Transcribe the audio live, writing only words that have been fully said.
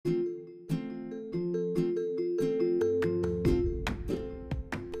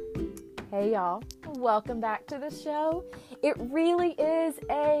Hey y'all, welcome back to the show. It really is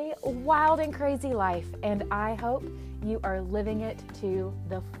a wild and crazy life, and I hope you are living it to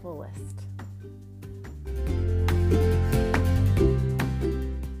the fullest.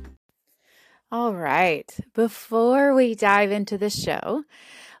 All right, before we dive into the show,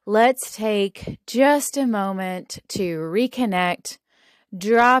 let's take just a moment to reconnect,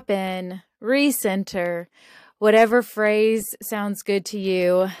 drop in, recenter, whatever phrase sounds good to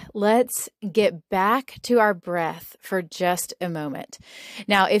you. Let's get back to our breath for just a moment.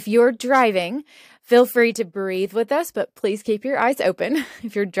 Now, if you're driving, feel free to breathe with us, but please keep your eyes open.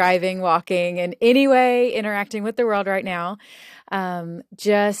 If you're driving, walking, in any way interacting with the world right now,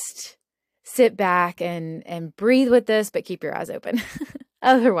 just sit back and breathe with us, but keep your eyes open.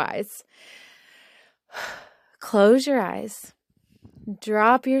 Otherwise, close your eyes,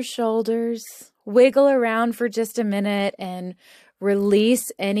 drop your shoulders, wiggle around for just a minute, and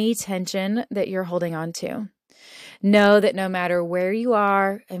release any tension that you're holding on to. Know that no matter where you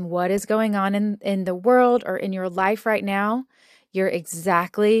are and what is going on in the world or in your life right now, you're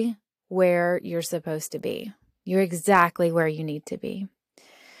exactly where you're supposed to be. You're exactly where you need to be.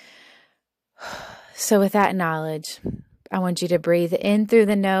 So with that knowledge, I want you to breathe in through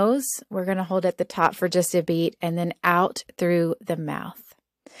the nose. We're going to hold at the top for just a beat, and then out through the mouth.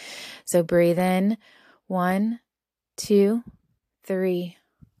 So breathe in, 1, 2, 3,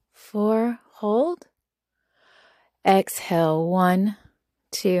 4, hold. Exhale, 1,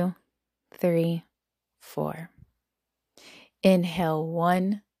 2, 3, 4. Inhale,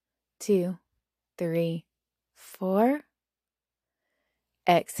 1, 2, 3, 4.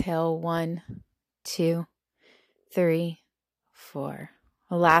 Exhale, 1, 2, 3, 4.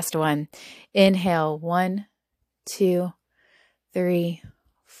 Last one. Inhale, 1, 2, 3,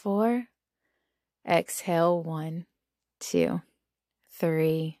 4. Exhale, 1, 2,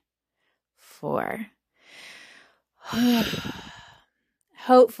 3, 4.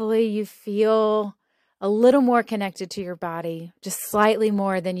 Hopefully you feel a little more connected to your body, just slightly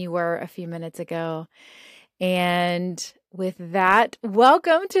more than you were a few minutes ago. And with that,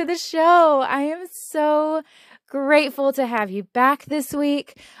 welcome to the show. I am so grateful to have you back this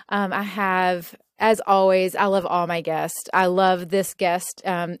week. I have, as always, I love all my guests. I love this guest,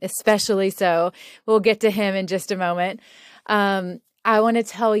 especially so. We'll get to him in just a moment. I want to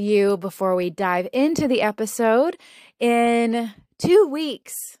tell you before we dive into the episode, in 2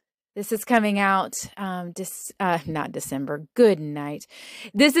 weeks, this is coming out, not December, good night.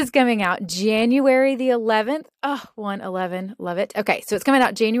 This is coming out January the 11th. Oh, 1/11, love it. Okay, so it's coming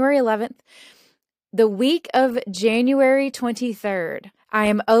out January 11th. The week of January 23rd, I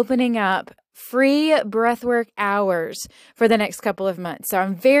am opening up free breathwork hours for the next couple of months. So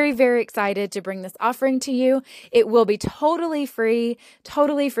I'm very, very excited to bring this offering to you. It will be totally free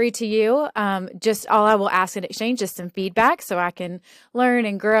to you. Just all I will ask in exchange is some feedback so I can learn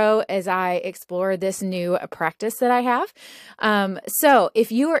and grow as I explore this new practice that I have. So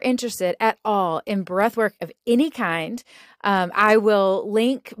if you are interested at all in breathwork of any kind, I will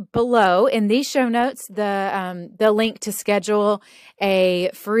link below in these show notes the link to schedule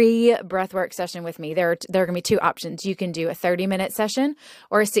a free breathwork session with me. There are going to be 2 options. You can do a 30-minute session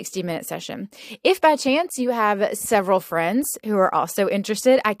or a 60-minute session. If by chance you have several friends who are also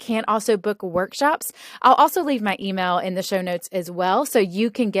interested, I can also book workshops. I'll also leave my email in the show notes as well, so you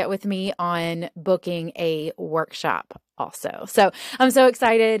can get with me on booking a workshop also. So I'm so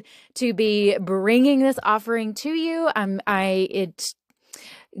excited to be bringing this offering to you.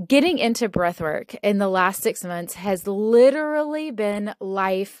 Getting into breathwork in the last 6 months has literally been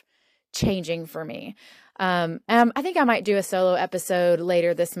life changing for me. I think I might do a solo episode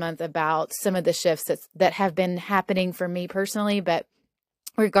later this month about some of the shifts that have been happening for me personally. But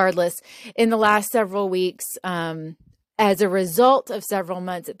regardless, in the last several weeks, as a result of several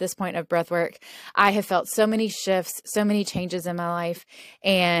months at this point of breathwork, I have felt so many shifts, so many changes in my life,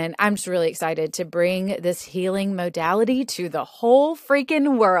 and I'm just really excited to bring this healing modality to the whole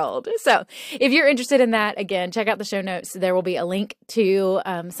freaking world. So if you're interested in that, again, check out the show notes. There will be a link to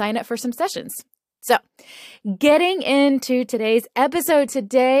sign up for some sessions. So getting into today's episode,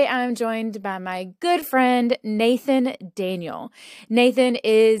 today I'm joined by my good friend, Nathan Daniel. Nathan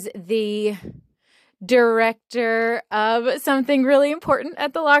is the director of something really important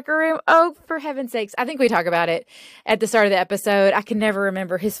at the locker room. Oh, for heaven's sakes. I think we talk about it at the start of the episode. I can never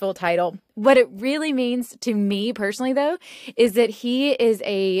remember his full title. What it really means to me personally, though, is that he is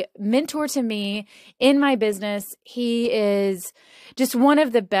a mentor to me in my business. He is just one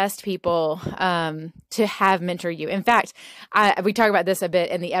of the best people to have mentor you. In fact, we talk about this a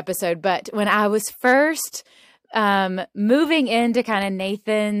bit in the episode, but when I was first moving into kind of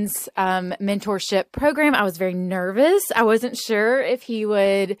Nathan's mentorship program, I was very nervous. I wasn't sure if he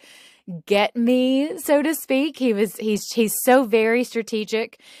would get me, so to speak. He's so very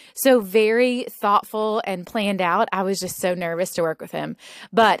strategic, so very thoughtful and planned out. I was just so nervous to work with him,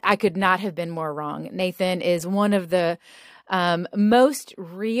 but I could not have been more wrong. Nathan is one of the most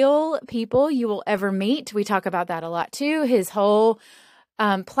real people you will ever meet. We talk about that a lot too. His whole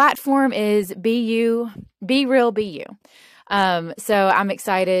platform is be you, be real, be you. So I'm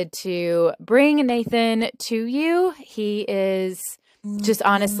excited to bring Nathan to you. He is just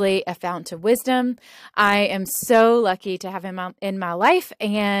honestly a fountain of wisdom. I am so lucky to have him in my life,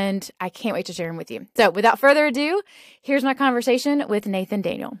 and I can't wait to share him with you. So without further ado, here's my conversation with Nathan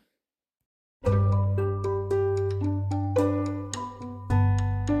Daniel.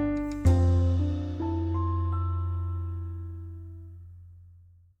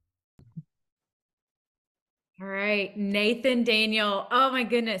 All right, Nathan Daniel. Oh my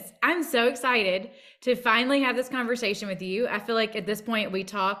goodness. I'm so excited to finally have this conversation with you. I feel like at this point we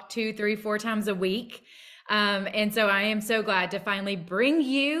talk 2, 3, 4 times a week. And so I am so glad to finally bring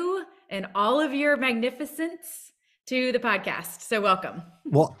you and all of your magnificence to the podcast. So welcome.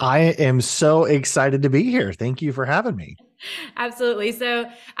 Well, I am so excited to be here. Thank you for having me. Absolutely. So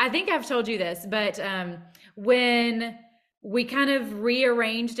I think I've told you this, but when we kind of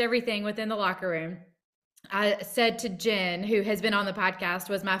rearranged everything within the locker room, I said to Jen, who has been on the podcast,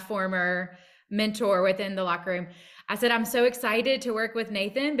 was my former mentor within the locker room. I said, I'm so excited to work with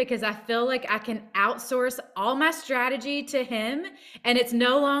Nathan because I feel like I can outsource all my strategy to him, and it's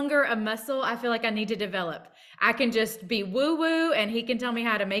no longer a muscle I feel like I need to develop. I can just be woo-woo and he can tell me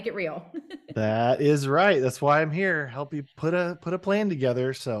how to make it real. That is right. That's why I'm here. Help you put a plan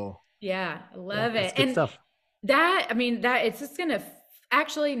together. So yeah, love it. good And stuff. that it's just gonna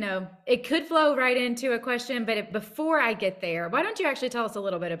actually, no, it could flow right into a question, but before I get there, why don't you actually tell us a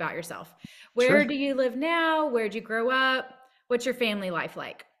little bit about yourself? Where do you live now? Where'd you grow up? What's your family life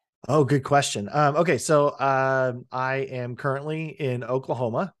like? Oh, good question. Okay, so I am currently in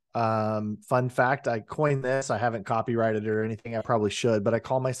Oklahoma. Fun fact, I coined this. I haven't copyrighted it or anything. I probably should, but I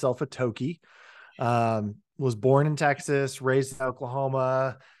call myself a Tokie. Was born in Texas, raised in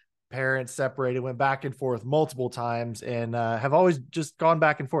Oklahoma. Parents separated, went back and forth multiple times, and have always just gone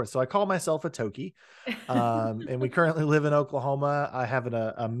back and forth. So I call myself a Tokie. And we currently live in Oklahoma. I have an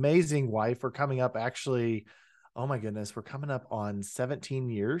amazing wife. We're coming up actually, oh my goodness, we're coming up on 17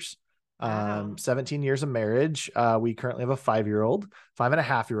 years. Wow. 17 years of marriage. We currently have a 5-year-old,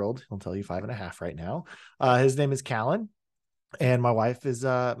 5.5-year-old. I'll tell you 5.5 right now. His name is Callan, and my wife is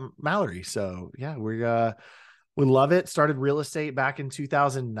Mallory. So yeah, we love it. Started real estate back in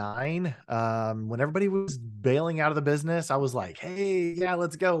 2009. When everybody was bailing out of the business, I was like, hey, yeah,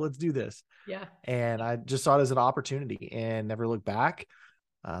 let's go. Let's do this. Yeah. And I just saw it as an opportunity and never looked back.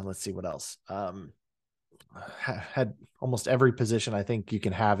 Let's see what else. Had almost every position I think you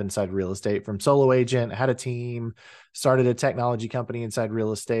can have inside real estate, from solo agent, had a team, started a technology company inside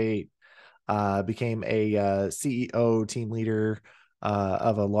real estate, became a CEO, team leader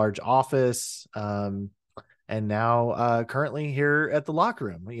of a large office. And now currently here at the locker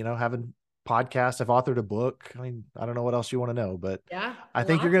room, having podcasts. I've authored a book. I mean, I don't know what else you want to know, but Yeah. I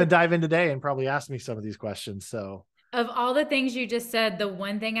think you're going to dive in today and probably ask me some of these questions. So Of all the things you just said, the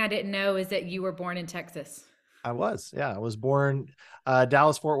one thing I didn't know is that you were born in Texas. I was born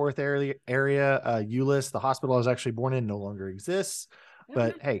Dallas Fort Worth area. Euless, the hospital I was actually born in, no longer exists.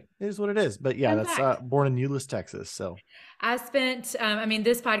 But hey, it is what it is. But yeah, that's born in Euless, Texas. So I spent,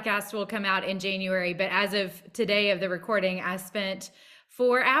 this podcast will come out in January, but as of today of the recording, I spent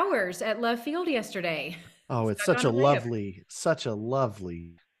 4 hours at Love Field yesterday. Oh, it's such a lovely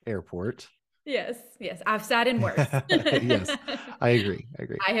airport. Yes. I've sat in worse. Yes, I agree.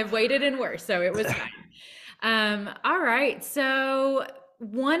 I have waited in worse, so it was fine. All right. So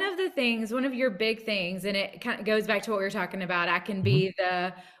one of your big things, and it kind of goes back to what we were talking about. I can be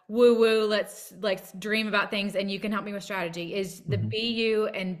the woo-woo, let's dream about things, and you can help me with strategy, is the be you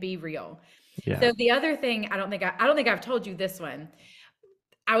and be real. Yeah. So the other thing, I don't think I've told you this one.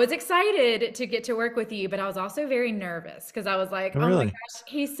 I was excited to get to work with you, but I was also very nervous because I was like, oh my gosh,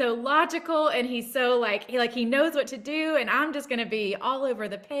 he's so logical and he's so he knows what to do, and I'm just going to be all over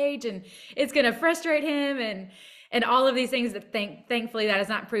the page and it's going to frustrate him and all of these things that thankfully that has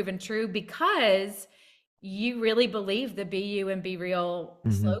not proven true, because you really believe the be you and be real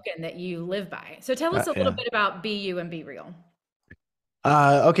slogan that you live by. So tell us a little bit about be you and be real.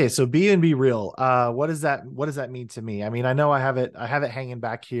 Okay, so be and be real. What does that mean to me? I mean, I know I have it hanging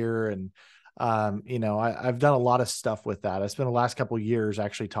back here, and I've done a lot of stuff with that. I spent the last couple of years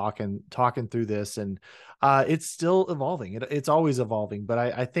actually talking through this, and it's still evolving. It's always evolving, but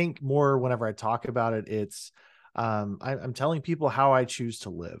I think more whenever I talk about it, it's I'm telling people how I choose to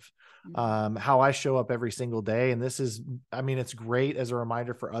live, how I show up every single day. And this is, I mean, it's great as a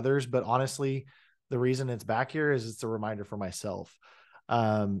reminder for others, but honestly, the reason it's back here is it's a reminder for myself.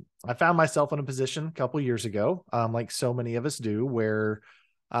 I found myself in a position a couple of years ago, like so many of us do, where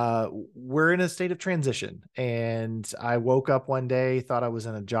we're in a state of transition. And I woke up one day, thought I was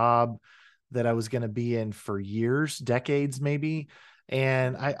in a job that I was going to be in for years, decades, maybe.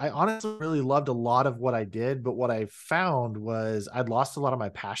 And I honestly really loved a lot of what I did. But what I found was I'd lost a lot of my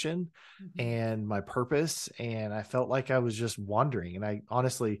passion and my purpose. And I felt like I was just wandering. And I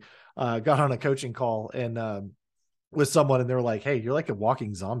honestly got on a coaching call and with someone, and they were like, "Hey, you're like a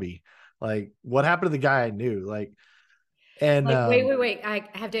walking zombie. Like, what happened to the guy I knew?" And Like, wait. I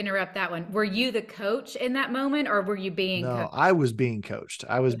have to interrupt that one. Were you the coach in that moment, or were you being no, coached? I was being coached.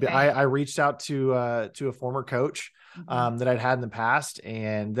 Okay. I reached out to a former coach that I'd had in the past,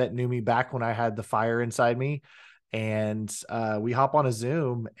 and that knew me back when I had the fire inside me. And we hop on a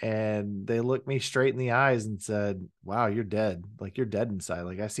Zoom, and they looked me straight in the eyes and said, "Wow, you're dead. Like, you're dead inside.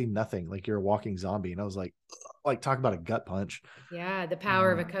 Like, I see nothing. Like, you're a walking zombie." And I was like, talk about a gut punch. Yeah, the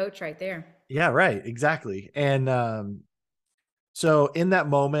power of a Um, coach right there. yeah, right, exactly. And so in that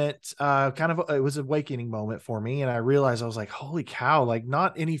moment, kind of, it was an awakening moment for me. And I realized, I was like, holy cow, like,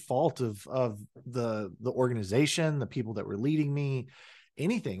 not any fault of the organization, the people that were leading me,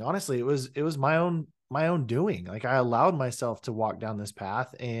 anything. Honestly, it was my own doing. Like, I allowed myself to walk down this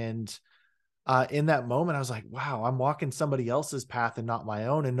path. And in that moment, I was like, wow, I'm walking somebody else's path and not my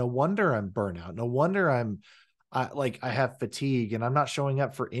own. And no wonder I'm burnout. No wonder I have fatigue, and I'm not showing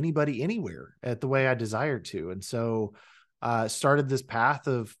up for anybody anywhere at the way I desire to. And so started this path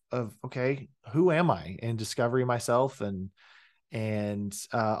of okay, who am I, and discovering myself. And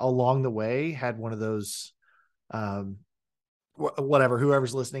along the way, had one of those whatever,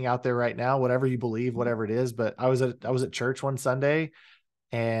 whoever's listening out there right now, whatever you believe, whatever it is. But I was at church one Sunday,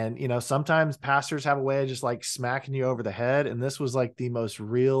 and sometimes pastors have a way of just like smacking you over the head, and this was like the most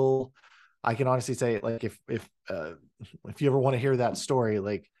real. I can honestly say, like, if you ever want to hear that story,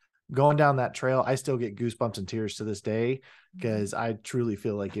 like, going down that trail, I still get goosebumps and tears to this day, because I truly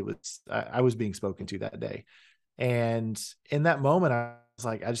feel like I was being spoken to that day. And in that moment, I was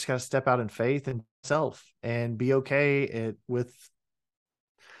like, I just got to step out in faith and self, and be okay with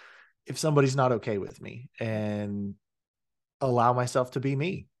if somebody's not okay with me, and allow myself to be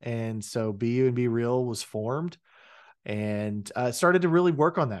me. And so Be You and Be Real was formed, and started to really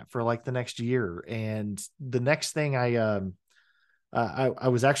work on that for like the next year. And the next thing, I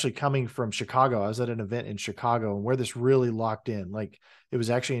was actually coming from Chicago. I was at an event in Chicago, and where this really locked in, like, it was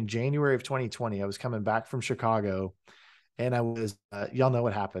actually in January of 2020. I was coming back from Chicago, and I was, y'all know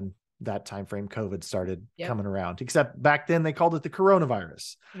what happened that time frame. COVID started Yep. coming around, except back then they called it the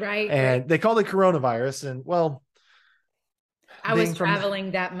coronavirus, Right. and they called it coronavirus. And well, I was being from,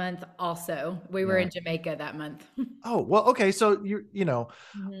 traveling that month also. We were yeah. in Jamaica that month. Oh, well, okay. So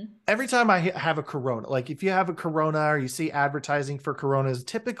Mhm. every time I have a Corona, like, if you have a Corona or you see advertising for Coronas,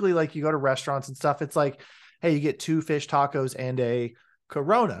 typically, like, you go to restaurants and stuff, it's like, hey, you get 2 fish tacos and a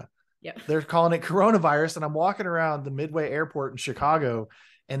Corona. Yep. They're calling it coronavirus. And I'm walking around the Midway Airport in Chicago,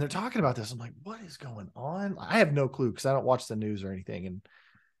 and they're talking about this. I'm like, what is going on? I have no clue, because I don't watch the news or anything.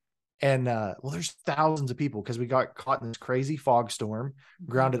 And well, there's thousands of people, because we got caught in this crazy fog storm,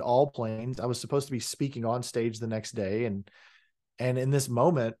 grounded all planes. I was supposed to be speaking on stage the next day, and in this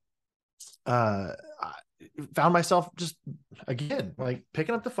moment, I found myself just, again, like,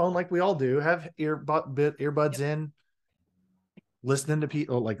 picking up the phone like we all do, have earbuds Yep. in, listening to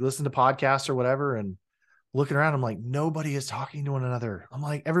people, like, listen to podcasts or whatever, and looking around. I'm like, nobody is talking to one another. I'm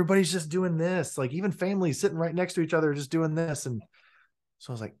like, everybody's just doing this. Like, even families sitting right next to each other, just doing this. And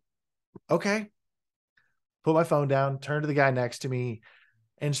so I was like, okay, put my phone down, turned to the guy next to me,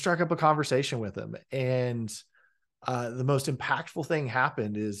 and struck up a conversation with him. And the most impactful thing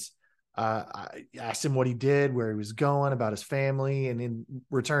happened is, I asked him what he did, where he was going, about his family. And in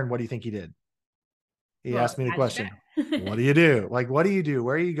return, what do you think he did? He Well, asked me the add you question, what back. do you do? Like, what do you do?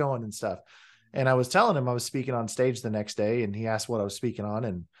 Where are you going and stuff? And I was telling him I was speaking on stage the next day, and he asked what I was speaking on.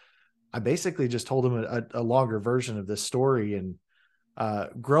 And I basically just told him a longer version of this story. And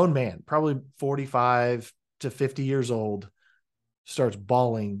grown man, probably 45 to 50 years old, starts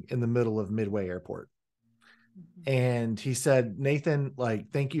bawling in the middle of Midway Airport. And he said, Nathan,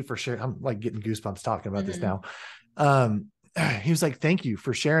 like, thank you for sharing. I'm like getting goosebumps talking about this Mhm. now. He was like, thank you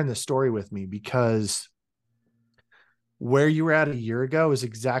for sharing this story with me, because where you were at a year ago is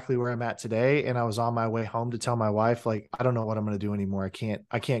exactly where I'm at today. And I was on my way home to tell my wife, like, I don't know what I'm going to do anymore. I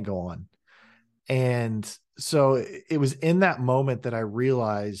can't go on. And so it was in that moment that I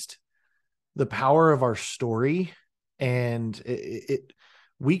realized the power of our story, and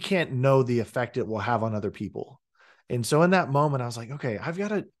we can't know the effect it will have on other people. And so in that moment, I was like, okay, I've got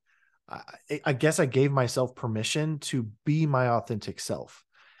to, I guess I gave myself permission to be my authentic self.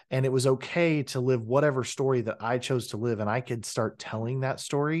 And it was okay to live whatever story that I chose to live. And I could start telling that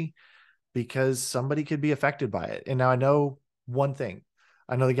story because somebody could be affected by it. And now I know one thing.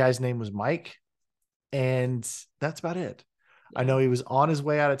 I know the guy's name was Mike, and that's about it. I know he was on his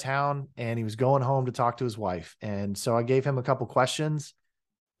way out of town and he was going home to talk to his wife. And so I gave him a couple questions,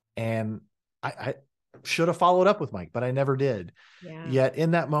 and I should have followed up with Mike, but I never did. Yeah. Yet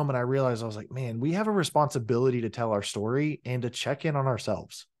in that moment, I realized, I was like, man, we have a responsibility to tell our story and to check in on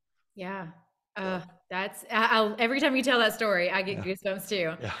ourselves. Yeah. That's every time you tell that story, I get goosebumps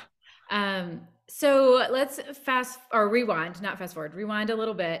too. Yeah. So let's rewind, not fast forward, rewind a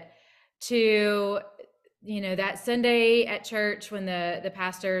little bit to, that Sunday at church when the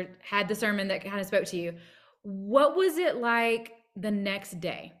pastor had the sermon that kind of spoke to you. What was it like the next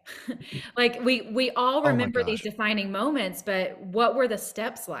day? Like we all remember these defining moments, but what were the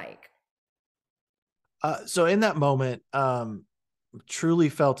steps like? So in that moment, truly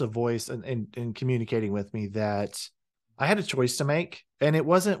felt a voice in communicating with me that I had a choice to make. And it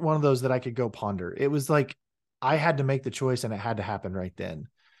wasn't one of those that I could go ponder. It was like, I had to make the choice and it had to happen right then.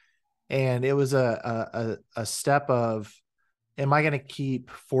 And it was a step of, am I going to keep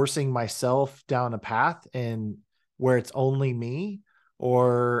forcing myself down a path and where it's only me,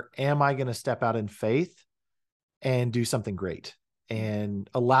 or am I going to step out in faith and do something great and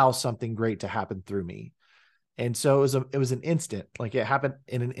allow something great to happen through me? And so it was an instant, like it happened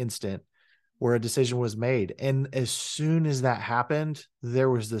in an instant where a decision was made. And as soon as that happened, there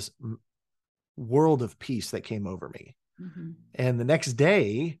was this world of peace that came over me. Mm-hmm. And the next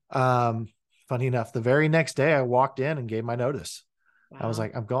day, funny enough, the very next day I walked in and gave my notice. Wow. I was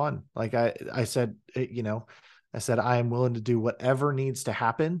like, I'm gone. Like I said, I said, I am willing to do whatever needs to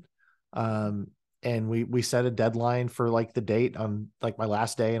happen. And we set a deadline for like the date on like my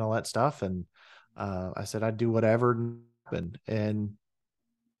last day and all that stuff. And I said, I'd do whatever happened. And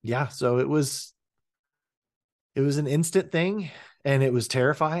yeah, so it was an instant thing, and it was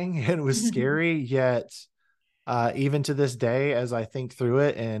terrifying and it was scary. Yet, even to this day, as I think through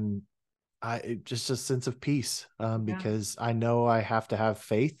it, and just a sense of peace, because I know I have to have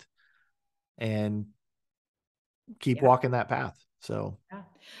faith and keep walking that path. So,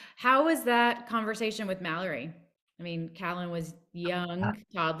 how was that conversation with Mallory? I mean, Callan was young,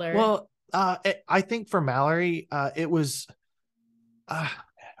 toddler. Well, I think for Mallory, it was,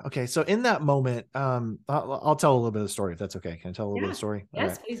 okay. So in that moment, I'll tell a little bit of the story if that's okay. Can I tell a little bit of the story?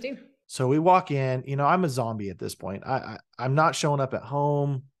 Yes, please do. So we walk in, I'm a zombie at this point. I'm not showing up at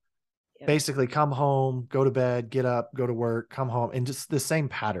home. Basically come home, go to bed, get up, go to work, come home, and just the same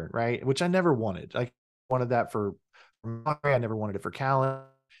pattern, right? Which I never wanted. I wanted that for Mallory. I never wanted it for Callan.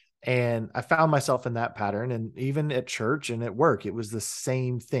 And I found myself in that pattern. And even at church and at work, it was the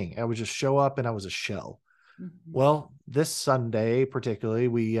same thing. I would just show up and I was a shell. Mm-hmm. Well, this Sunday, particularly,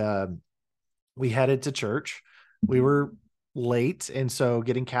 we headed to church. We were late. And so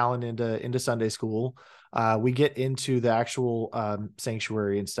getting Callan into Sunday school, we get into the actual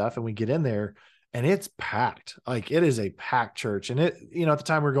sanctuary and stuff, and we get in there and it's packed. Like it is a packed church. And it, at the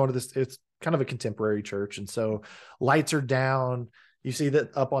time we're going to this, it's kind of a contemporary church. And so lights are down. You see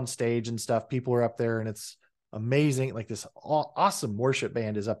that up on stage and stuff, people are up there and it's amazing. Like this awesome worship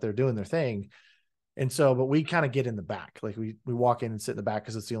band is up there doing their thing. And so, but we kind of get in the back, like we walk in and sit in the back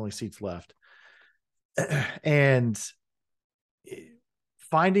because it's the only seats left. And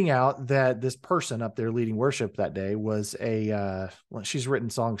finding out that this person up there leading worship that day was she's written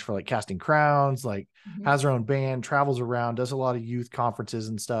songs for like Casting Crowns, like has her own band, travels around, does a lot of youth conferences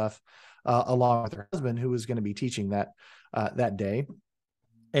and stuff, along with her husband, who was going to be teaching that day.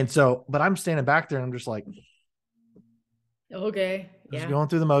 And so, but I'm standing back there and I'm just like, okay, just going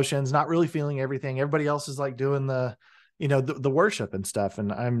through the motions, not really feeling everything. Everybody else is like doing the worship and stuff.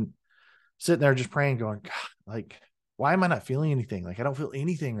 And I'm sitting there just praying, going, God, like, why am I not feeling anything? Like, I don't feel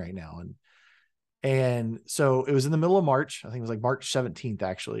anything right now. And so it was in the middle of March. I think it was like March 17th,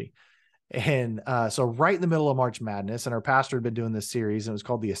 actually. And so right in the middle of March Madness, and our pastor had been doing this series, and it was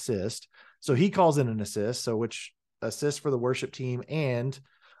called The Assist. So he calls in an assist, which assist for the worship team, and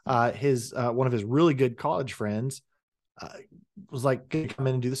his one of his really good college friends was like, come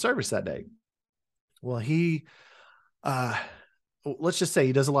in and do the service that day. Well, he let's just say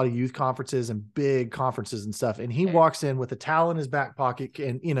he does a lot of youth conferences and big conferences and stuff. And he walks in with a towel in his back pocket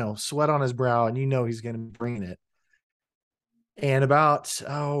and, sweat on his brow, and he's going to be bringing it. And about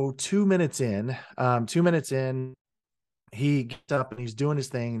 2 minutes in, he gets up and he's doing his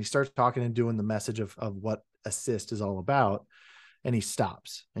thing, and he starts talking and doing the message of what Assist is all about. And he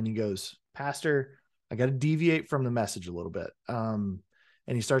stops and he goes, "Pastor, I got to deviate from the message a little bit."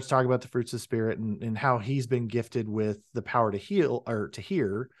 And he starts talking about the fruits of the Spirit and how he's been gifted with the power to heal, or to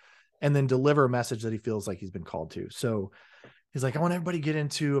hear, and then deliver a message that he feels like he's been called to. So he's like, "I want everybody to get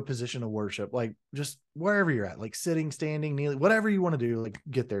into a position of worship, like just wherever you're at, like sitting, standing, kneeling, whatever you want to do, like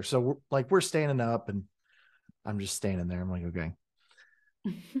get there." So we're standing up, and I'm just standing there. I'm like, okay.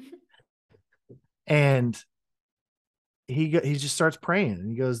 And he just starts praying, and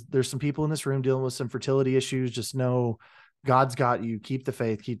he goes, "There's some people in this room dealing with some fertility issues. Just know God's got you. Keep the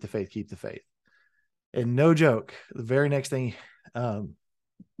faith, keep the faith, keep the faith." And no joke, the very next thing,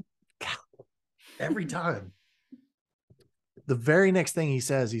 every time, the very next thing he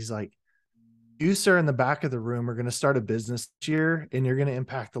says, he's like, "You, sir, in the back of the room are going to start a business this year, and you're going to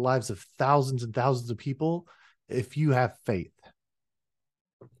impact the lives of thousands and thousands of people if you have faith."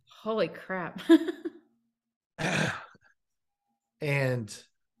 Holy crap. And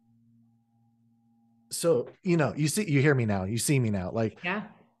so, you hear me now, you see me now, like, Yeah.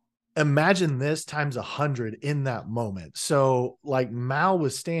 imagine this times 100 in that moment. So like Mal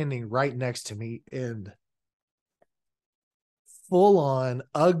was standing right next to me, and full on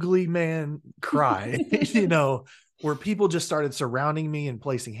ugly man cry, where people just started surrounding me and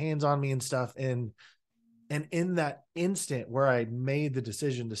placing hands on me and stuff. And in that instant where I made the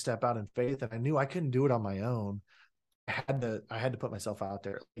decision to step out in faith, and I knew I couldn't do it on my own, I had to put myself out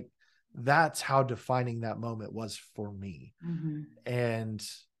there. Like, that's how defining that moment was for me. Mm-hmm. And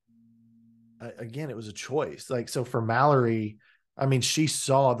again, it was a choice. Like, so for Mallory, I mean, she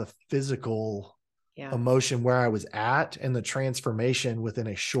saw the physical emotion where I was at, and the transformation within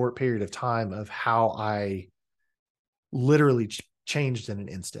a short period of time of how I literally changed in an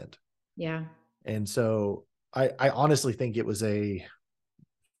instant. Yeah. And so I honestly think it was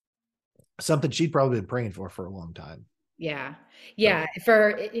something she'd probably been praying for a long time. Yeah. Yeah.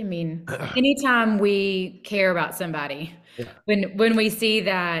 Anytime we care about somebody, when we see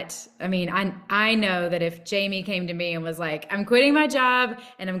that, I know that if Jamie came to me and was like, "I'm quitting my job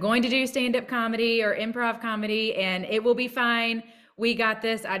and I'm going to do stand-up comedy or improv comedy and it will be fine, we got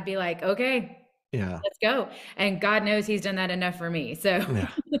this," I'd be like, "Okay, yeah, let's go." And God knows he's done that enough for me. So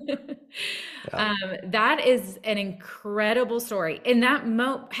that is an incredible story. In that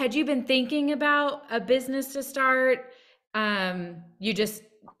moment, had you been thinking about a business to start? You just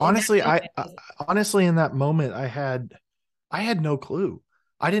honestly, in that moment, I had no clue.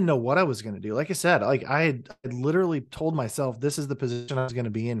 I didn't know what I was going to do. Like I said, like I had literally told myself this is the position I was going to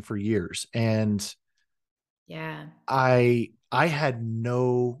be in for years. And I had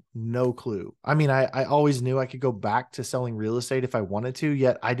no clue. I mean, I always knew I could go back to selling real estate if I wanted to,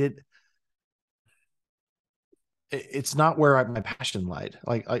 yet it's not where my passion lied.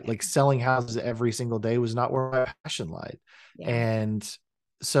 Like selling houses every single day was not where my passion lied. And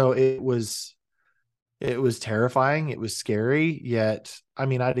so it was terrifying. It was scary. Yet, I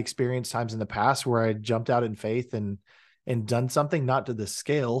mean, I'd experienced times in the past where I jumped out in faith and done something, not to the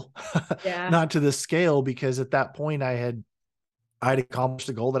scale, because at that point I'd accomplished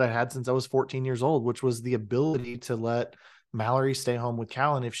a goal that I had since I was 14 years old, which was the ability to let Mallory stay home with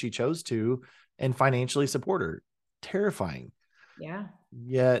Callan if she chose to, and financially support her. Terrifying. Yeah.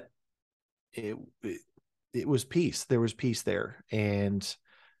 Yet it was peace. There was peace there. And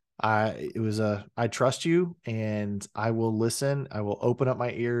I trust you, and I will listen. I will open up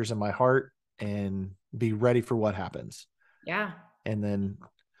my ears and my heart and be ready for what happens. Yeah. And then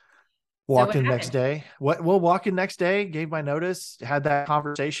walked in next day. Walk in next day, gave my notice, had that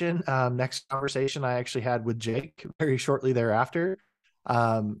conversation. Next conversation I actually had with Jake very shortly thereafter,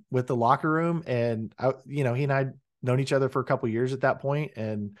 with the locker room. And he and I known each other for a couple of years at that point.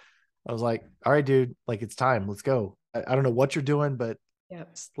 And I was like, "All right, dude, like it's time. Let's go. I don't know what you're doing, but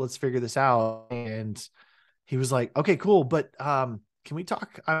let's figure this out." And he was like, "Okay, cool. But, can we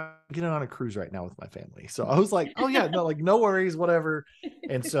talk? I'm getting on a cruise right now with my family." So I was like, "Oh yeah, no, like no worries, whatever."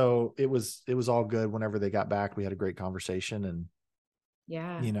 And so it was all good. Whenever they got back, we had a great conversation, and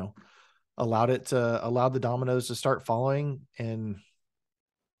allowed the dominoes to start falling, and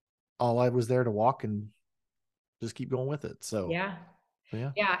all I was there to walk and just keep going with it. So yeah.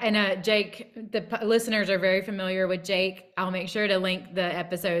 And Jake, the listeners are very familiar with Jake. I'll make sure to link the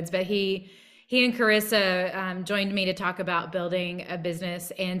episodes, but he and Carissa joined me to talk about building a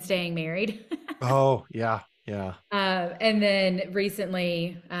business and staying married. Oh yeah. Yeah. And then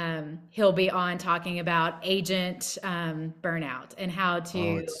recently, he'll be on talking about agent burnout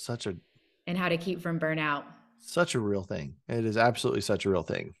Oh, it's and how to keep from burnout. such a real thing. It is absolutely such a real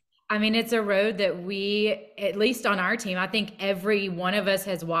thing. I mean, it's a road that we, at least on our team, I think every one of us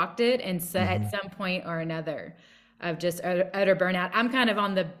has walked it and at Hmm. some point or another of just utter burnout. I'm kind of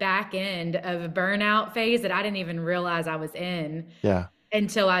on the back end of a burnout phase that I didn't even realize I was in Yeah.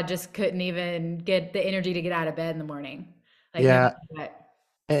 until I just couldn't even get the energy to get out of bed in the morning. Like no matter Yeah.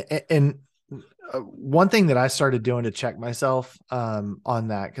 what. And one thing that I started doing to check myself on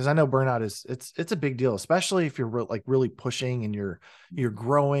that, because I know burnout is it's a big deal, especially if you're like really pushing and you're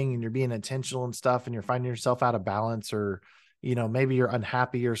growing and you're being intentional and stuff, and you're finding yourself out of balance, or maybe you're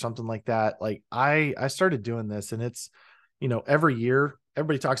unhappy or something like that. Like I started doing this, and it's every year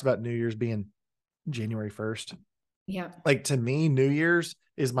everybody talks about New Year's being January 1st. Yeah. Like to me, New Year's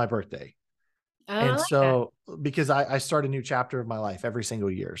is my birthday. Oh, I And like that. so, because I start a new chapter of my life every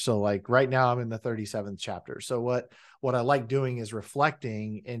single year. So like right now I'm in the 37th chapter. So what I like doing is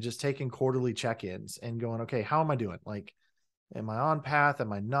reflecting and just taking quarterly check-ins and going, okay, how am I doing? Like, am I on path?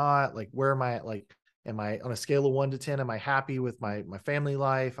 Am I not? Like, where am I at? Like, am I on a scale of 1 to 10? Am I happy with my family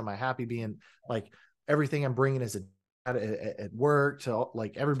life? Am I happy being like everything I'm bringing as at work to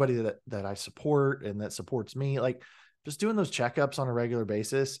like everybody that I support and that supports me? Like, just doing those checkups on a regular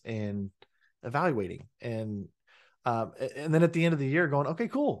basis and evaluating, and then at the end of the year going, okay,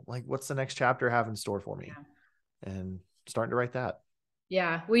 cool, like what's the next chapter have in store for me, Yeah. and starting to write that.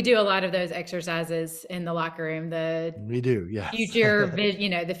 Yeah. We do a lot of those exercises in the locker room, the We do, yes.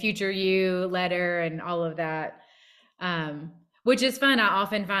 the future you letter and all of that. Which is fun. I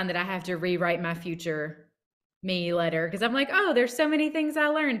often find that I have to rewrite my future me letter because I'm like, oh, there's so many things I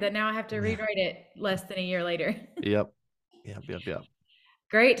learned that now I have to Yeah. rewrite it less than a year later. Yep. Yep.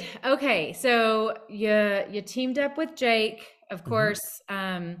 Great. Okay, so you teamed up with Jake. Of Hmm. course,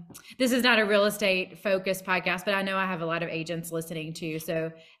 this is not a real estate focused podcast, but I know I have a lot of agents listening too.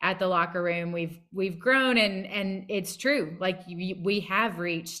 So at the locker room, we've grown, and it's true. Like we have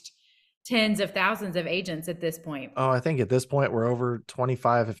reached tens of thousands of agents at this point. Oh, I think at this point we're over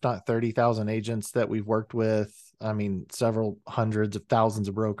 25, if not 30,000 agents that we've worked with. I mean, several hundreds of thousands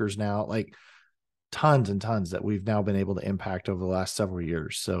of brokers now, like tons and tons that we've now been able to impact over the last several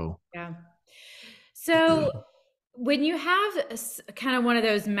years. So, Yeah. So when you have kind of one of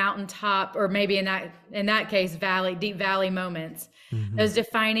those mountaintop, or maybe in that case, deep valley moments, mhm. those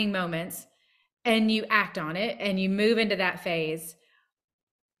defining moments, and you act on it and you move into that phase,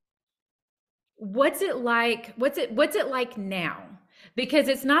 what's it like? What's it like now? Because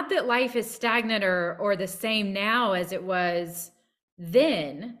it's not that life is stagnant or the same now as it was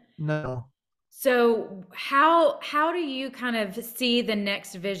then. No. So how do you kind of see the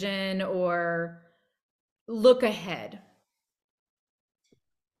next vision or look ahead?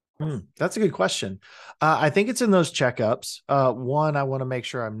 That's a good question. I think it's in those checkups. One, I want to make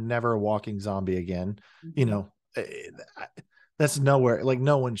sure I'm never a walking zombie again. You Mhm. know, that's nowhere, like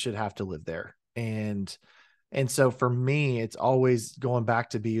no one should have to live there. And so for me, it's always going back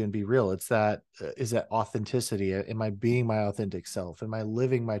to be real. It's that is that authenticity. Am I being my authentic self? Am I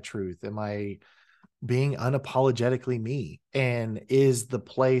living my truth? Am I being unapologetically me? And is the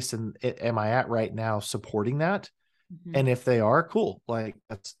place and am I at right now supporting that? Mhm. And if they are, cool. Like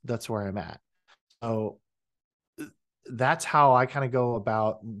that's where I'm at. So that's how I kind of go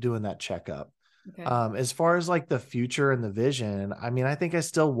about doing that checkup. Okay. As far as like the future and the vision, I mean, I think I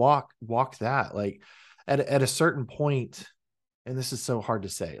still walk that like at a certain point, and this is so hard to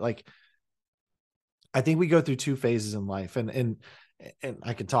say. Like I think we go through two phases in life, and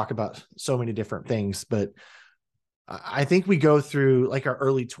I could talk about so many different things, but I think we go through like our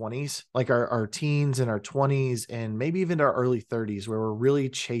early 20s, like our teens and our 20s, and maybe even our early 30s, where we're really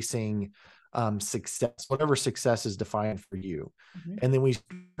chasing success, whatever success is defined for you. Mhm. And then we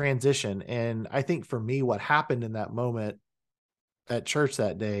transition. And I think for me, what happened in that moment at church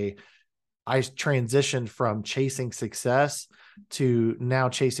that day, I transitioned from chasing success to now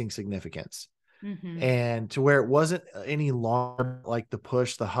chasing significance, Mhm. and to where it wasn't any longer like the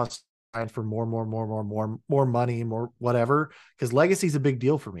push, the hustle for more money, more whatever. Because legacy is a big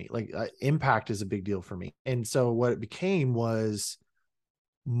deal for me. Like impact is a big deal for me. And so what it became was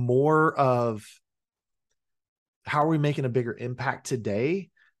more of how are we making a bigger impact today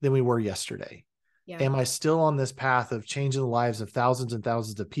than we were yesterday? Yeah. Am I still on this path of changing the lives of thousands and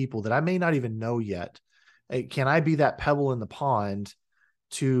thousands of people that I may not even know yet? Can I be that pebble in the pond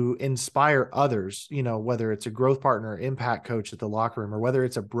to inspire others, whether it's a growth partner, impact coach at the locker room, or whether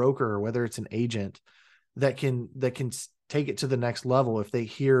it's a broker, or whether it's an agent that can take it to the next level if they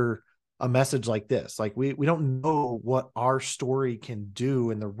hear a message like this. Like we don't know what our story can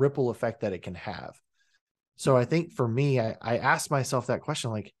do and the ripple effect that it can have. So I think for me, I asked myself that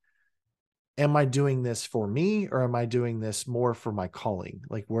question, like, am I doing this for me, or am I doing this more for my calling?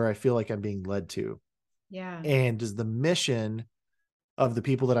 Like where I feel like I'm being led to. Yeah. And does the mission of the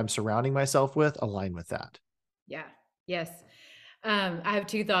people that I'm surrounding myself with align with that? Yeah. Yes. I have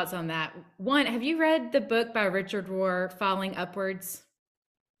two thoughts on that. One, have you read the book by Richard Rohr, Falling Upwards?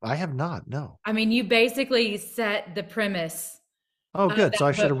 I have not. No. I mean, you basically set the premise Oh, of good. So that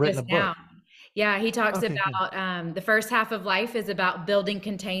I should book have written a just now. book. Yeah, he talks Okay, good. about the first half of life is about building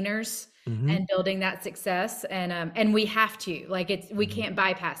containers Mm-hmm. and building that success, and we have to, like, we Mm-hmm. can't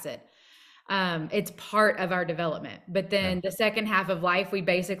bypass it. It's part of our development. But Yeah. then the second half of life, we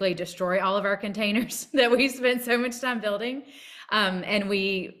basically destroy all of our containers that we spent so much time building, and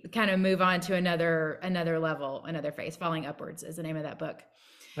we kind of move on to another level, another phase. Falling Upwards is the name of that book.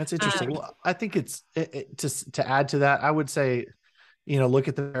 That's Um, interesting. Well, I think to add to that, I would say, look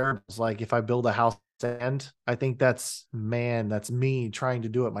at the variables. Like if I build a house and I think that's me trying to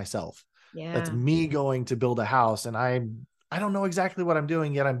do it myself. That's yeah, me going to build a house, and I don't know exactly what I'm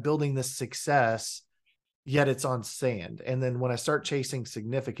doing yet. I'm building this success, yet it's on sand. And then when I start chasing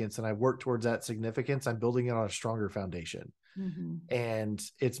significance and I work towards that significance, I'm building it on a stronger foundation. hmm, And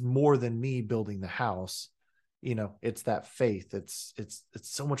it's more than me building the house. It's that faith. It's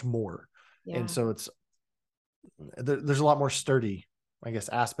so much more. And yeah, so there's a lot more sturdy, I guess,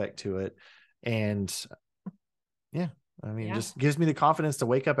 aspect to it. And yeah, I mean, it yeah, just gives me the confidence to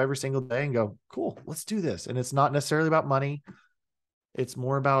wake up every single day and go, cool, let's do this. And it's not necessarily about money. It's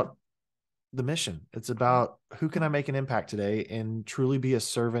more about the mission. It's about who can I make an impact today and truly be a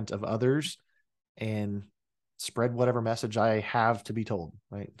servant of others and spread whatever message I have to be told,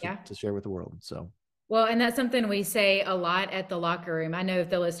 right? To, yeah. to share with the world. So, Well, and that's something we say a lot at the locker room. I know if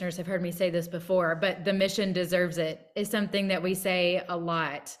the listeners have heard me say this before, but the mission deserves it is something that we say a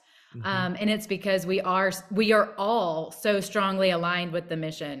lot. mm-hmm, And it's because we are all so strongly aligned with the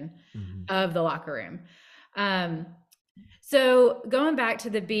mission mm-hmm. of the locker room. Um, so going back to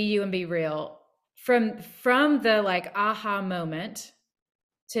the be you and be real, from the like aha moment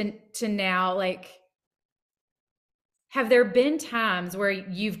to now, like, have there been times where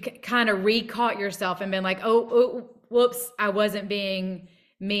you've kind of re-caught yourself and been like, oh, whoops, I wasn't being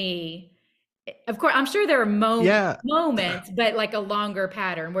me? Of course, I'm sure there are Yeah. moments, but like a longer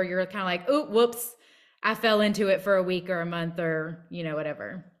pattern where you're kind of like, oh, whoops, I fell into it for a week or a month or,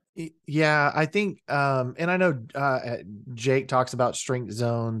 whatever. Yeah, I think, and I know Jake talks about strength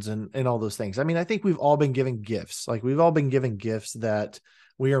zones and all those things. I mean, I think we've all been given gifts. Like we've all been given gifts that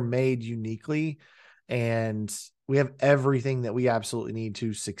we are made uniquely, and we have everything that we absolutely need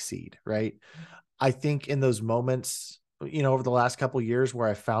to succeed, right? I think in those moments, over the last couple of years where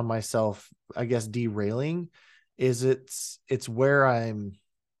I found myself, I guess, derailing, it's where I'm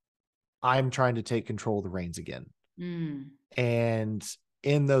trying to take control of the reins again. Mm, And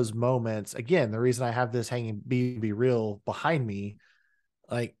in those moments, again, the reason I have this hanging be real behind me,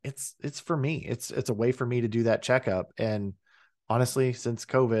 like it's for me. It's a way for me to do that checkup. And honestly, since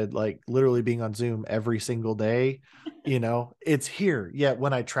COVID, like literally being on Zoom every single day, it's here. Yet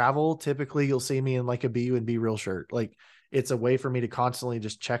when I travel, typically you'll see me in like a BU and be real shirt. Like it's a way for me to constantly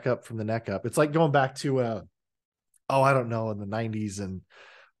just check up from the neck up. It's like going back to I don't know, in the 90s and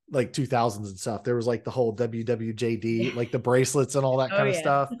like 2000s and stuff. There was like the whole WWJD, yeah. like the bracelets and all that Oh kind of yeah.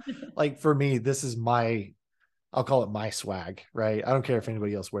 stuff. Like for me, this is I'll call it my swag, right? I don't care if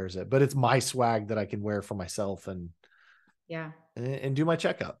anybody else wears it, but it's my swag that I can wear for myself Yeah. and do my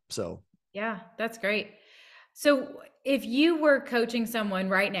checkup. So, Yeah, that's great. So if you were coaching someone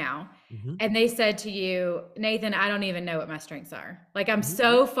right now mhm, and they said to you, Nathan, I don't even know what my strengths are. Like I'm mhm.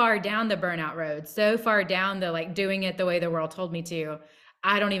 so far down the burnout road, so far down the like doing it the way the world told me to.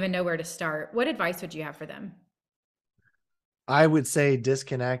 I don't even know where to start. What advice would you have for them? I would say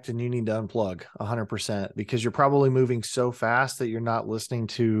disconnect and you need to unplug 100% because you're probably moving so fast that you're not listening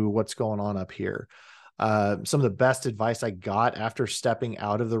to what's going on up here. Some of the best advice I got after stepping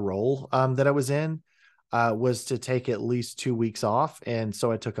out of the role that I was in was to take at least 2 weeks off. And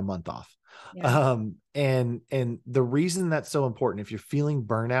so I took a month off. Yeah. And the reason that's so important, if you're feeling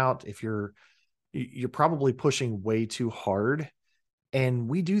burnout, if you're probably pushing way too hard, and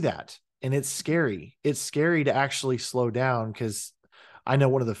we do that. And it's scary. It's scary to actually slow down because I know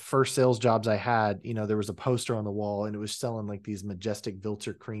one of the first sales jobs I had, there was a poster on the wall and it was selling like these Majestic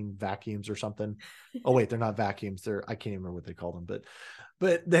Vilter Cream vacuums or something. Oh wait, they're not vacuums. I can't even remember what they call them,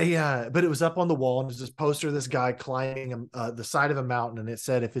 but it was up on the wall and it was this poster of this guy climbing the side of a mountain, and it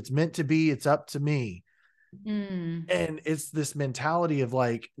said, "If it's meant to be, it's up to me." Mm. And it's this mentality of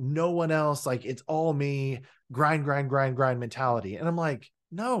like, no one else, like it's all me, grind, grind, grind, grind mentality. And I'm like,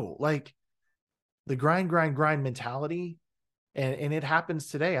 no, like the grind, grind, grind mentality. And it happens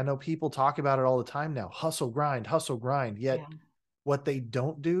today. I know people talk about it all the time now. Hustle, grind, hustle, grind. Yet Yeah. what they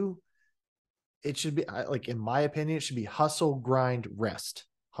don't do, it should be like, in my opinion, it should be hustle, grind, rest,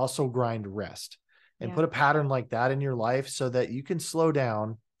 hustle, grind, rest, and Yeah. put a pattern like that in your life so that you can slow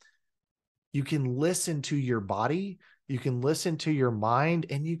down. You can listen to your body, you can listen to your mind,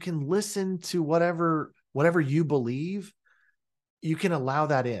 and you can listen to whatever you believe. You can allow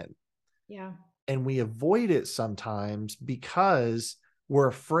that in. Yeah. And we avoid it sometimes because we're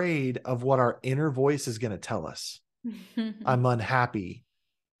afraid of what our inner voice is going to tell us. I'm unhappy.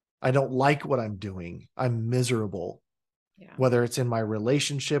 I don't like what I'm doing. I'm miserable. Yeah. Whether it's in my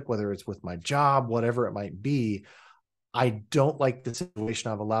relationship, whether it's with my job, whatever it might be, I don't like the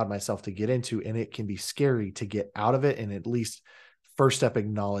situation I've allowed myself to get into, and it can be scary to get out of it. And at least first step,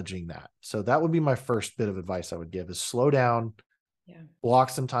 acknowledging that. So that would be my first bit of advice I would give, is slow down, Yeah. block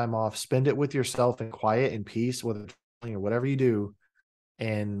some time off, spend it with yourself in quiet and peace, whether or whatever you do,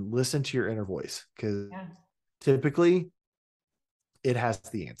 and listen to your inner voice, because Yeah. typically it has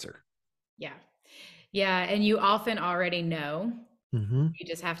the answer. Yeah. Yeah. And you often already know. Mm-hmm. You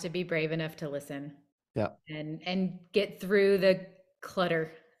just have to be brave enough to listen Yeah. and get through the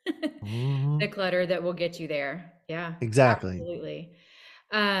clutter. Mm-hmm. The clutter that will get you there. Yeah. Exactly. Absolutely.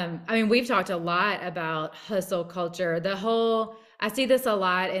 I mean, we've talked a lot about hustle culture. I see this a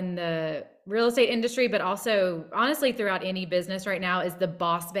lot in the real estate industry, but also honestly throughout any business right now, is the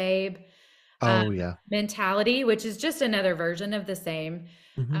boss babe um, Oh yeah. mentality, which is just another version of the same.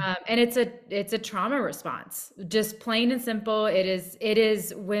 Mm-hmm. And it's a trauma response, just plain and simple. It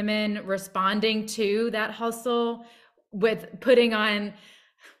is women responding to that hustle with putting on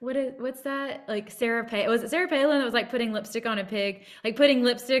what's that, like was it Sarah Palin that was like putting lipstick on a pig, like putting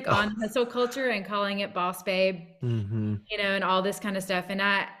lipstick Oh. on hustle culture and calling it boss babe, Mm-hmm. and all this kind of stuff. And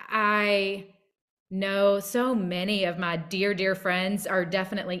I know so many of my dear friends are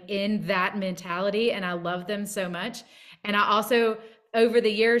definitely in that mentality, and I love them so much. And I also, over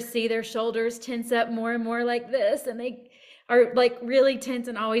the years, see their shoulders tense up more and more like this, and they are like really tense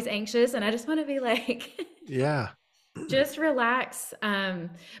and always anxious. And I just want to be like, Yeah. just relax.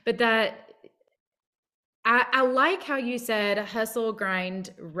 But that I like how you said hustle,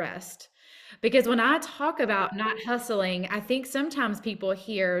 grind, rest. Because when I talk about not hustling, I think sometimes people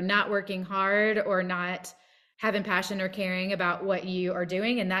hear not working hard or not having passion or caring about what you are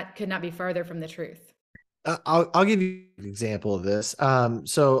doing, and that could not be further from the truth. I'll give you an example of this.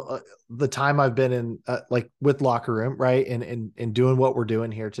 The time I've been in, like with Locker Room, right, and doing what we're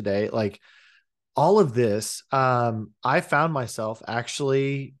doing here today, like all of this, I found myself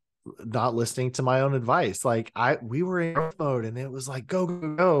actually not listening to my own advice. Like we were in growth mode, and it was like go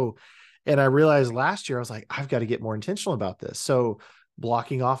go go, and I realized last year I was like, I've got to get more intentional about this. So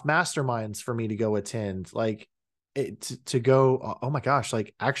blocking off masterminds for me to go attend, like to go, oh my gosh,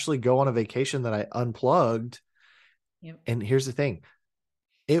 like actually go on a vacation that I unplugged. Yep. And here's the thing,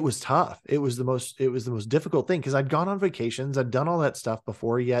 it was tough. It was the most difficult thing, because I'd gone on vacations, I'd done all that stuff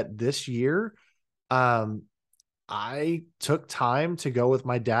before. Yet this year, um, I took time to go with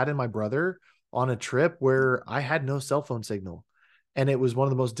my dad and my brother on a trip where I had no cell phone signal. And it was one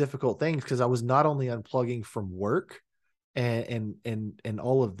of the most difficult things, because I was not only unplugging from work and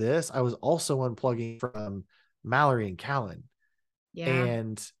all of this, I was also unplugging from Mallory and Callan, Yeah.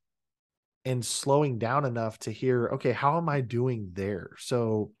 and slowing down enough to hear, okay, how am I doing there?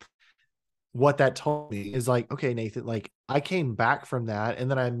 So what that told me is like, okay, Nathan, like I came back from that, and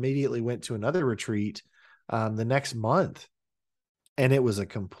then I immediately went to another retreat the next month, and it was a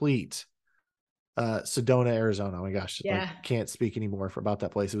complete Sedona, Arizona. Oh my gosh, like Yeah. can't speak anymore about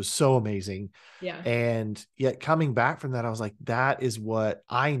that place. It was so amazing. Yeah. And yet coming back from that, I was like, that is what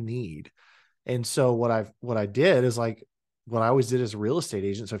I need. And so what I did is like what I always did as a real estate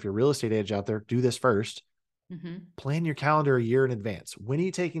agent. So if you're a real estate agent out there, do this first. Hmm. Plan your calendar a year in advance. When are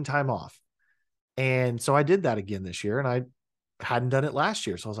you taking time off? And so I did that again this year, and I hadn't done it last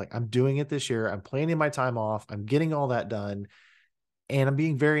year. So I was like, I'm doing it this year. I'm planning my time off. I'm getting all that done, and I'm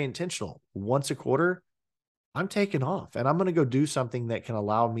being very intentional. Once a quarter, I'm taking off, and I'm going to go do something that can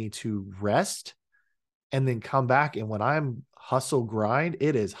allow me to rest and then come back. And when I'm hustle grind,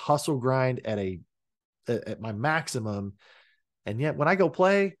 it is hustle grind at my maximum. And yet when I go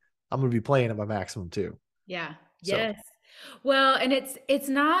play, I'm going to be playing at my maximum too. Yeah. So, Yes. Well, and it's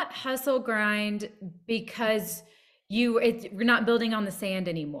not hustle grind because you're not building on the sand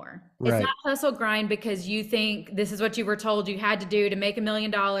anymore. It's not right. hustle grind because you think this is what you were told you had to do to make $1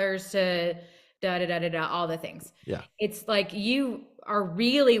 million to da da da da da, all the things. Yeah. It's like you are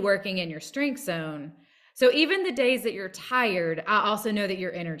really working in your strength zone. So even the days that you're tired, I also know that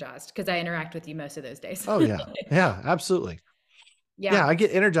you're energized because I interact with you most of those days. Oh yeah. Yeah, absolutely. Yeah, Yeah. I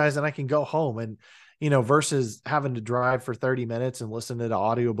get energized and I can go home and, versus having to drive for 30 minutes and listen to the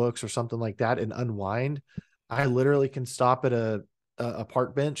audiobooks or something like that and unwind. I literally can stop at a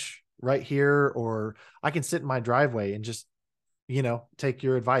park bench right here, or I can sit in my driveway and just, take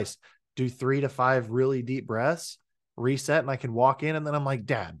your advice, do 3 to 5 really deep breaths, reset, and I can walk in and then I'm like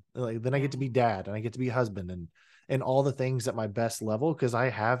dad. Like, then I get to be dad and I get to be husband and all the things at my best level because I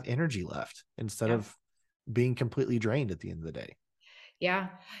have energy left instead Yeah. of being completely drained at the end of the day. Yeah.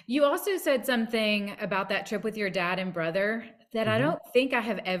 You also said something about that trip with your dad and brother that I Mhm. don't think I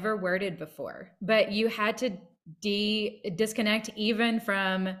have ever worded before, but you had to disconnect even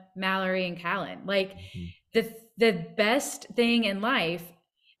from Mallory and Callan. Like Mhm. the best thing in life,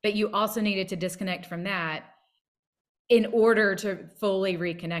 but you also needed to disconnect from that in order to fully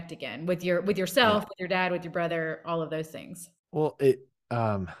reconnect again with Yeah. yourself, with your dad, with your brother, all of those things. Well,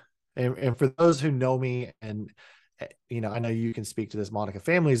 and for those who know me and, I know you can speak to this, Monica,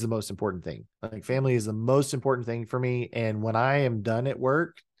 family is the most important thing. Like family is the most important thing for me. And when I am done at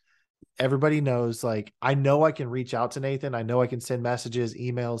work, everybody knows, like, I know I can reach out to Nathan. I know I can send messages,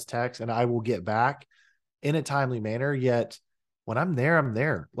 emails, texts, and I will get back in a timely manner. Yet when I'm there, I'm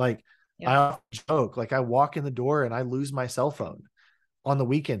there. Like I Yep. often joke, like I walk in the door and I lose my cell phone on the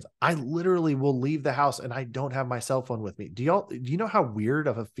weekends. I literally will leave the house and I don't have my cell phone with me. Do you know how weird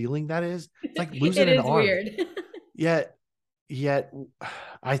of a feeling that is? It's like losing It an is arm. weird. Yet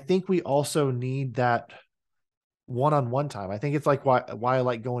I think we also need that one-on-one time. I think it's like why I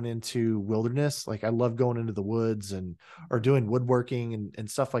like going into wilderness. Like I love going into the woods and or doing woodworking and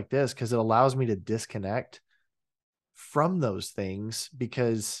stuff like this because it allows me to disconnect from those things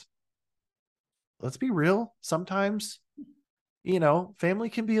because let's be real, sometimes, family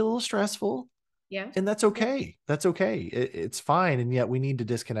can be a little stressful. Yeah. And that's okay. That's okay. It's fine. And yet we need to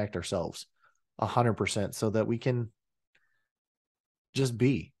disconnect ourselves 100% so that we can just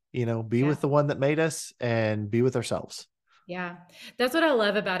be Yeah. with the one that made us and be with ourselves. Yeah. That's what I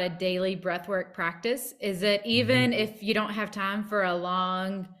love about a daily breathwork practice is that Mm-hmm. even if you don't have time for a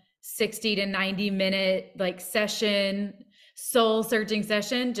long 60 to 90-minute like session, soul searching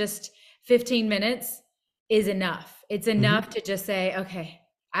session, just 15 minutes is enough. It's Mm-hmm. enough to just say, okay,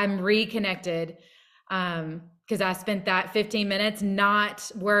 I'm reconnected. Because I spent that 15 minutes not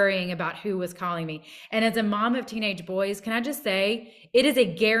worrying about who was calling me. And as a mom of teenage boys, can I just say it is a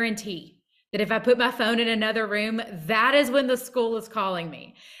guarantee that if I put my phone in another room, that is when the school is calling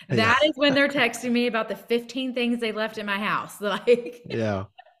me. Yeah. That is when they're texting me about the 15 things they left in my house. Like Yeah.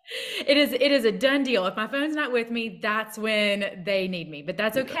 it is a done deal. If my phone's not with me, that's when they need me. But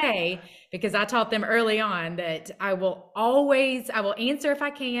that's Yeah. okay because I taught them early on that I will answer if I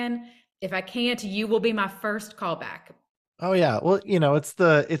can. If I can't, you will be my first callback. Oh yeah. Well, it's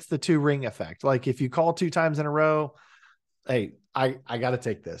the 2 ring effect. Like if you call 2 times in a row, hey, I got to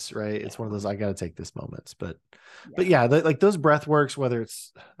take this, right? It's one of those I got to take this moments. But Yeah. yeah, like those breath works. Whether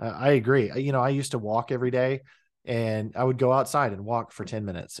it's, I agree. I used to walk every day, and I would go outside and walk for 10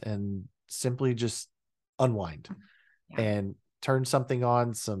 minutes and simply just unwind Yeah. and turn something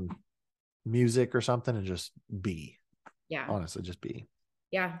on, some music or something, and just be. Yeah. Honestly, just be.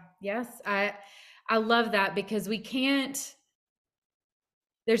 Yeah. Yes. I love that because we can't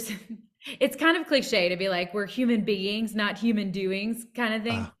there's it's kind of cliche to be like we're human beings, not human doings kind of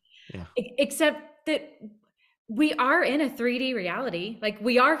thing. Yeah. Except that we are in a 3D reality. Like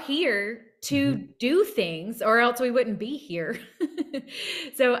we are here to Mhm. do things or else we wouldn't be here.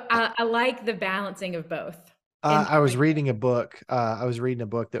 So I like the balancing of both in I the was right way. reading a book. I was reading a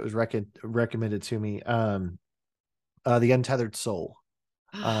book that was recommended to me. The Untethered Soul.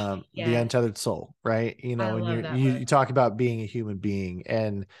 Oh, The yes. Untethered Soul, right? I And love that you book. talk about being a human being,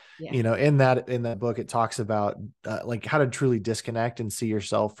 and Yeah. in that book, it talks about like how to truly disconnect and see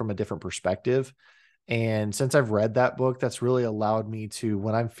yourself from a different perspective. And since I've read that book, that's really allowed me to,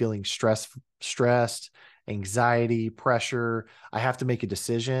 when I'm feeling stressed, anxiety, pressure, I have to make a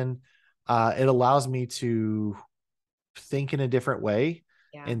decision. It allows me to think in a different way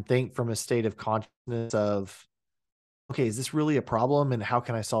Yeah. and think from a state of consciousness of, okay, is this really a problem and how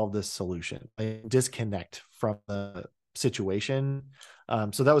can I solve this solution? I disconnect from the situation.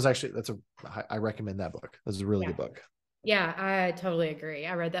 So that was actually, I recommend that book. That's a really Yeah. good book. Yeah, I totally agree.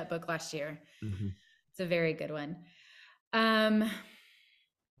 I read that book last year. Mhm. It's a very good one. Um,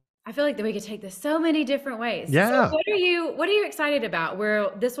 I feel like that we could take this so many different ways. So Yeah. what are you excited about? Where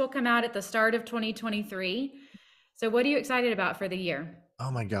this will come out at the start of 2023. So what are you excited about for the year? Oh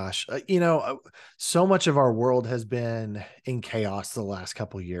my gosh. So much of our world has been in chaos the last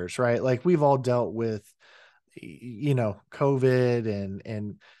couple of years, right? Like we've all dealt with, COVID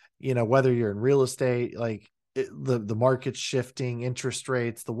and whether you're in real estate, like the market's shifting, interest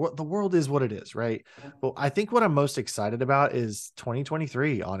rates, the world is what it is, right? But I think what I'm most excited about is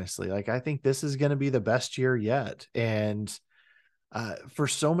 2023, honestly. Like I think this is going to be the best year yet. And for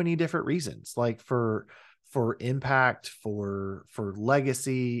so many different reasons, like for impact, for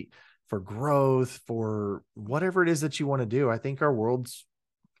legacy, for growth, for whatever it is that you want to do. I think our world's,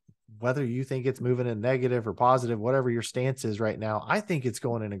 whether you think it's moving in negative or positive, whatever your stance is right now, I think it's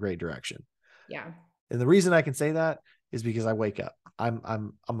going in a great direction. Yeah. And the reason I can say that is because I wake up.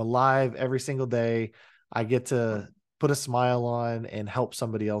 I'm alive every single day. I get to put a smile on and help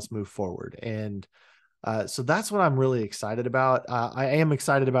somebody else move forward. And so that's what I'm really excited about. I am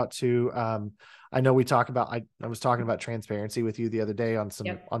excited about too. I know we talk about, I was talking about transparency with you the other day on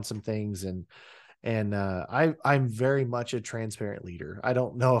Yep. some things, and I'm very much a transparent leader. I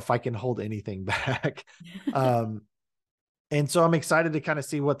don't know if I can hold anything back. And so I'm excited to kind of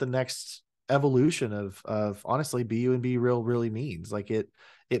see what the next evolution of honestly Be You and Be Real really means. Like it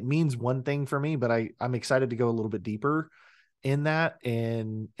means one thing for me, but I'm excited to go a little bit deeper in that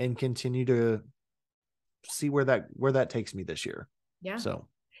and continue to see where that takes me this year. Yeah. So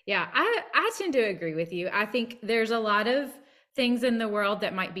Yeah, I tend to agree with you. I think there's a lot of things in the world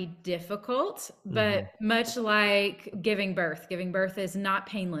that might be difficult, but mhm. much like giving birth is not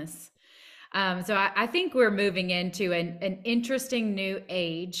painless. So I think we're moving into an interesting new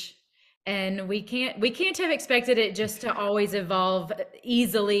age, and we can't have expected it just to always evolve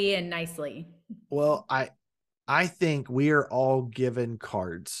easily and nicely. Well, I think we are all given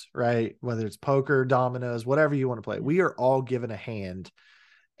cards, right? Whether it's poker, dominoes, whatever you want to play, we are all given a hand,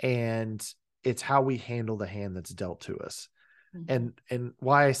 and it's how we handle the hand that's dealt to us. Mhm. And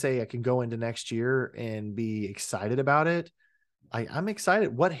why I say I can go into next year and be excited about it. I'm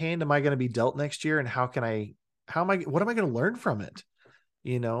excited. What hand am I going to be dealt next year, and what am I going to learn from it?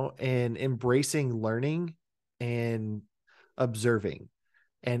 And embracing learning and observing.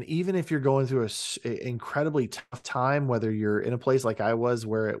 And even if you're going through a incredibly tough time, whether you're in a place like I was,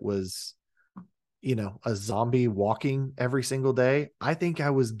 where it was, a zombie walking every single day, I think I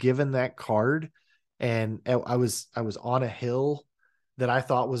was given that card, and I was on a hill that I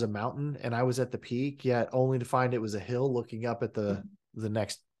thought was a mountain, and I was at the peak, yet only to find it was a hill looking up at the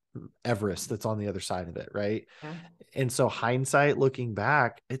next Everest that's on the other side of it, right? Yeah. And so hindsight, looking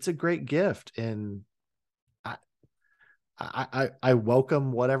back, it's a great gift. And I, I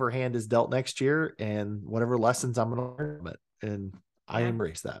welcome whatever hand is dealt next year and whatever lessons I'm going to learn from it. And I Yeah.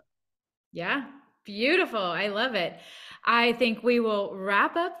 embrace that. Yeah. Beautiful. I love it. I think we will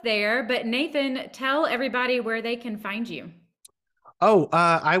wrap up there, but Nathan, tell everybody where they can find you. Oh,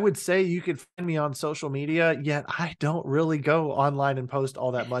 I would say you could find me on social media, yet I don't really go online and post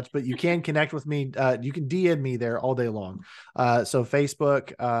all that much, but you can connect with me. You can DM me there all day long. So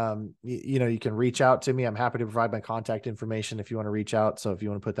Facebook, you can reach out to me. I'm happy to provide my contact information if you want to reach out. So if you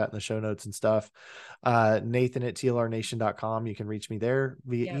want to put that in the show notes and stuff, Nathan@tlrnation.com, you can reach me there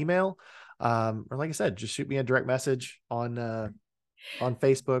via Yep. email. Or like I said, just shoot me a direct message on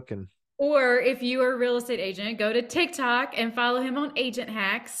Facebook. And Or if you are a real estate agent, go to TikTok and follow him on Agent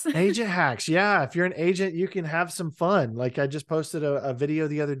Hacks. Agent hacks. Yeah. If you're an agent, you can have some fun. Like I just posted a video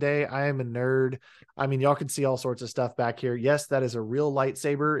the other day. I am a nerd. I mean, y'all can see all sorts of stuff back here. Yes, that is a real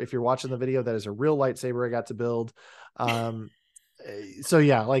lightsaber. If you're watching the video, that is a real lightsaber I got to build. So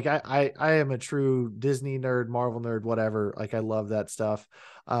yeah, like I am a true Disney nerd, Marvel nerd, whatever. Like I love that stuff.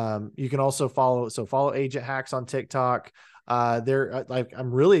 You can also follow Agent Hacks on TikTok. They're like,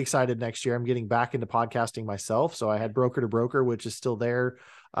 I'm really excited next year. I'm getting back into podcasting myself. So I had Broker to Broker, which is still there.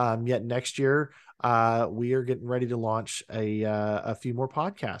 Yet next year, we are getting ready to launch a few more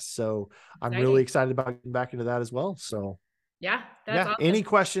podcasts. So I'm really Exciting. excited about getting back into that as well. So Yeah, that's yeah, awesome. any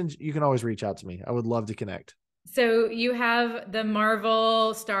questions, you can always reach out to me. I would love to connect. So you have the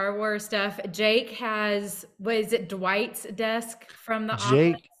Marvel, Star Wars stuff. Jake has, what is it, Dwight's desk from The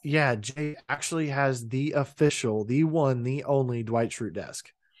Office? Jake actually has the official, the one, the only Dwight Schrute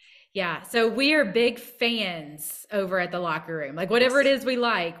desk. Yeah, so we are big fans over at the locker room. Like whatever it Yes. is we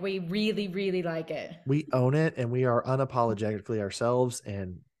like, we really, really like it. We own it, and we are unapologetically ourselves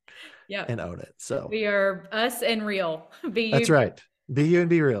Yep. and own it. So We are us and real. Be that's you. right. Be you and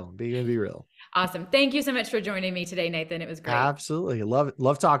be real. Be you and be real. Awesome. Thank you so much for joining me today, Nathan. It was great. Absolutely.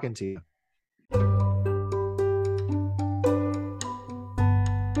 Love talking to you.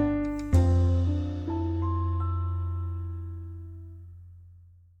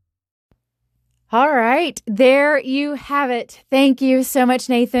 All right. There you have it. Thank you so much,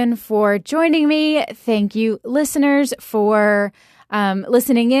 Nathan, for joining me. Thank you, listeners, for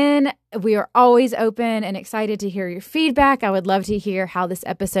listening in. We are always open and excited to hear your feedback. I would love to hear how this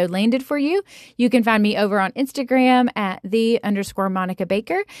episode landed for you. You can find me over on Instagram at @the_Monica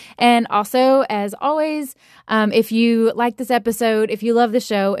Baker. And also, as always, if you like this episode, if you love the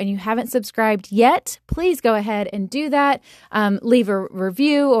show and you haven't subscribed yet, please go ahead and do that. Leave a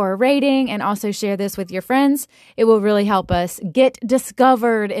review or a rating, and also share this with your friends. It will really help us get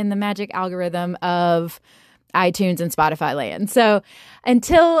discovered in the magic algorithm of iTunes and Spotify land. So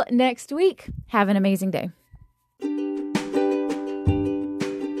until next week, have an amazing day.